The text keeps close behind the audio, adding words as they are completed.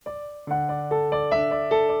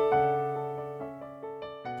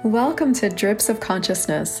Welcome to Drips of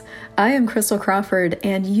Consciousness. I am Crystal Crawford,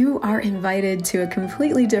 and you are invited to a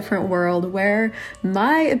completely different world where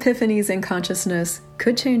my epiphanies in consciousness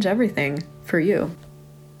could change everything for you.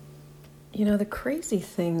 You know, the crazy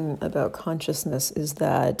thing about consciousness is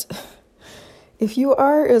that if you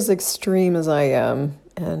are as extreme as I am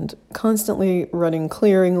and constantly running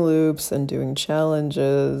clearing loops and doing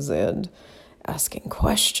challenges and asking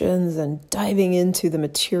questions and diving into the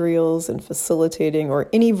materials and facilitating or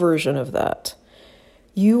any version of that,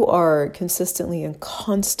 you are consistently and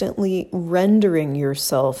constantly rendering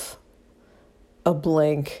yourself a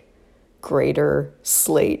blank, greater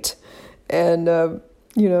slate. And,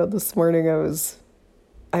 this morning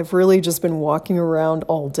I've really just been walking around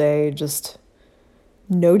all day, just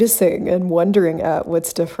noticing and wondering at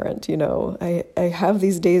what's different. I have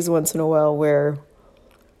these days once in a while where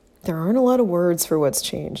there aren't a lot of words for what's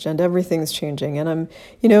changed, and everything's changing. And I'm,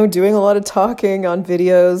 doing a lot of talking on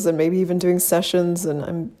videos and maybe even doing sessions,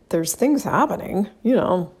 and there's things happening,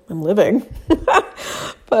 I'm living.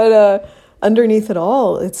 But underneath it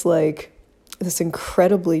all, it's like this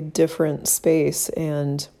incredibly different space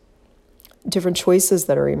and different choices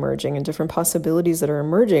that are emerging and different possibilities that are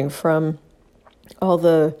emerging from all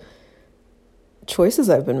the choices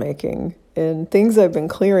I've been making and things I've been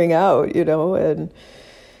clearing out, and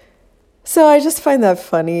so I just find that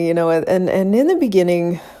funny, and in the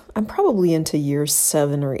beginning, I'm probably into year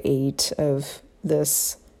 7 or 8 of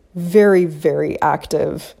this very, very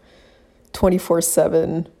active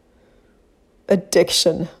 24/7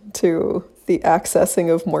 addiction to the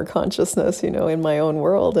accessing of more consciousness, in my own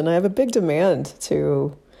world. And I have a big demand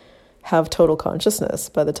to have total consciousness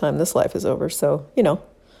by the time this life is over. So,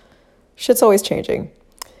 shit's always changing.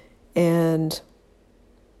 And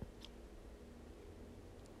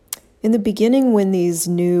in the beginning, when these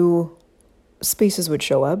new spaces would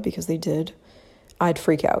show up, because they did, I'd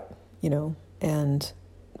freak out, and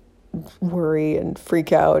worry and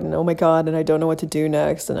freak out and, oh my God, and I don't know what to do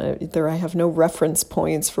next. And I have no reference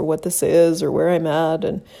points for what this is or where I'm at.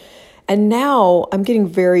 And now I'm getting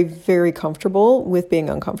very, very comfortable with being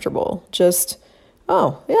uncomfortable. Just,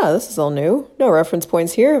 oh yeah, this is all new. No reference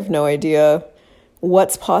points here. I have no idea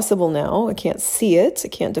what's possible now. I can't see it. I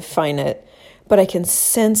can't define it. But I can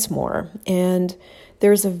sense more. And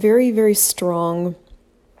there's a very, very strong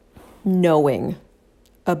knowing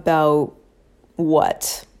about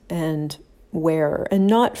what and where. And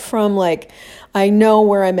not from I know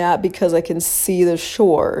where I'm at because I can see the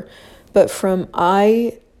shore, but from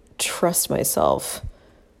I trust myself.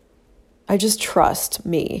 I just trust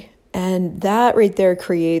me. And that right there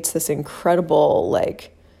creates this incredible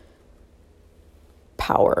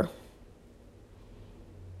power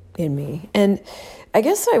in me. And I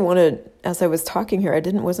guess I wanted, as I was talking here,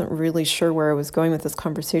 wasn't really sure where I was going with this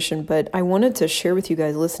conversation, but I wanted to share with you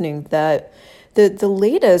guys listening that the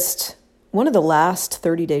latest, one of the last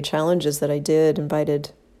 30-day challenges that I did,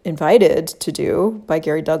 invited to do by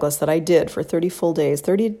Gary Douglas, that I did for 30 full days,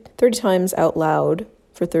 30 times out loud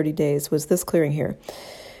for 30 days, was this clearing here.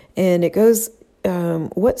 And it goes,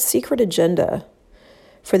 what secret agenda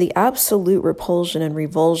for the absolute repulsion and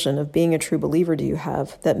revulsion of being a true believer do you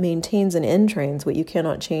have that maintains and entrains what you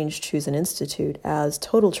cannot change, choose, and institute as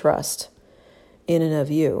total trust in and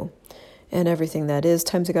of you and everything that is,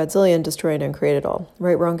 times a godzillion, destroy and uncreate it all.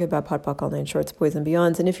 Right, wrong, good, bad, pot, pock, all nine shorts, boys, and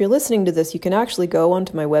beyonds. And if you're listening to this, you can actually go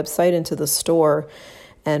onto my website, into the store,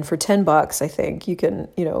 and for $10, I think, you can,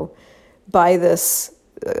 buy this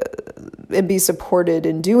and be supported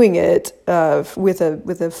in doing it with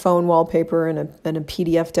a phone wallpaper and a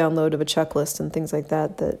PDF download of a checklist and things like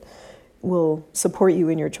that will support you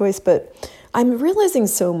in your choice. But I'm realizing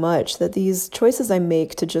so much that these choices I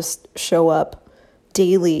make to just show up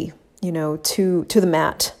daily, to the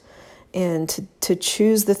mat and to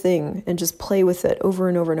choose the thing and just play with it over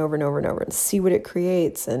and over and over and over and over and see what it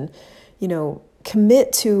creates and,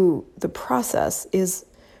 commit to the process is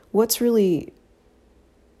what's really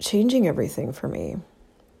changing everything for me.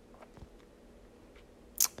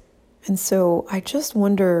 And so I just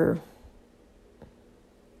wonder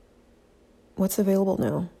what's available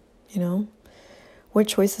now, what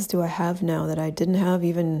choices do I have now that I didn't have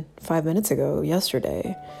even 5 minutes ago,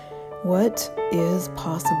 yesterday? What is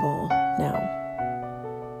possible now?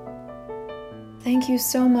 Thank you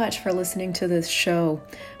so much for listening to this show.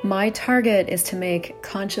 My target is to make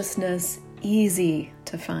consciousness easy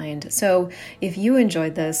to find. So if you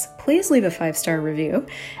enjoyed this, please leave a 5-star review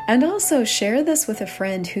and also share this with a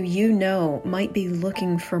friend who might be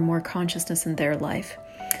looking for more consciousness in their life.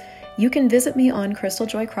 You can visit me on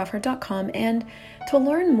crystaljoycrawford.com, and to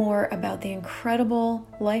learn more about the incredible,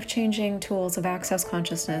 life-changing tools of Access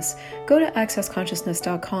Consciousness, go to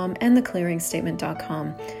accessconsciousness.com and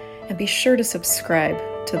theclearingstatement.com, and be sure to subscribe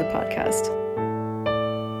to the podcast.